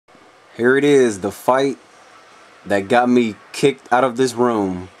Here it is, the fight that got me kicked out of this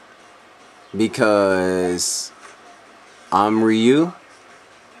room because I'm Ryu,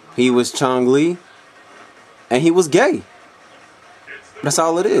 he was Chung, and he was gay. That's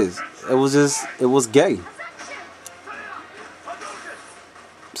all it is. It was gay.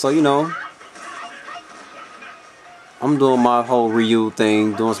 So, you know, I'm doing my whole Ryu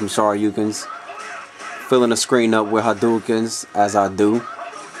thing, doing some Shoryukens, filling the screen up with Hadoukens as I do.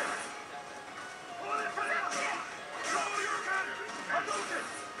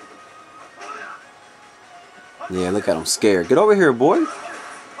 Yeah, look at him scared. Get over here, boy.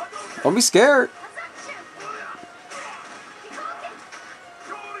 Don't be scared.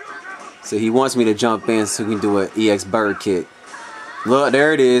 So he wants me to jump in so he can do an EX bird kick. Look,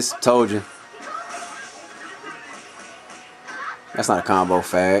 there it is. Told you. That's not a combo,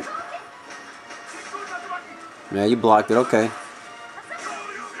 fag. Yeah, you blocked it. Okay.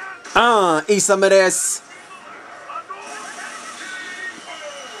 Eat some of this.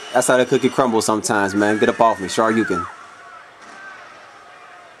 That's how the cookie crumbles sometimes, man. Get up off me. Shoryuken.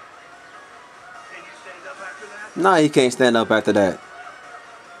 Nah, you can't stand up after that.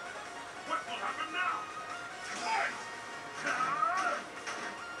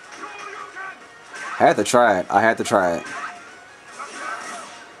 I had to try it. I had to try it.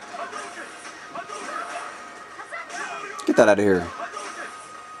 Get that out of here.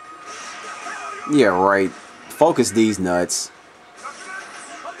 Yeah, right. Focus these nuts.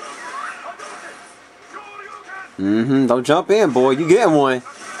 Don't jump in, boy. You getting one.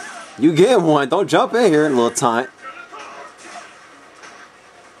 You getting one. Don't jump in here, little taunt.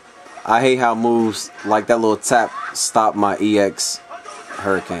 I hate how moves like that little tap stop my EX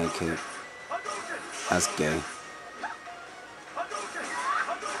hurricane kick. That's gay.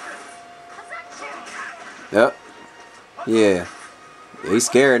 Yep. Yeah. He's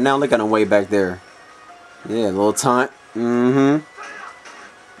scared now. Look at him way back there. Yeah, little taunt.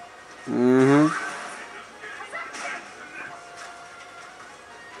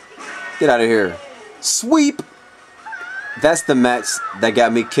 Get out of here. Sweep. That's the match that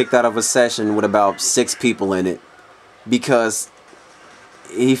got me kicked out of a session with about 6 people in it. Because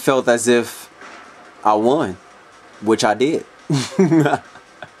he felt as if I won. Which I did.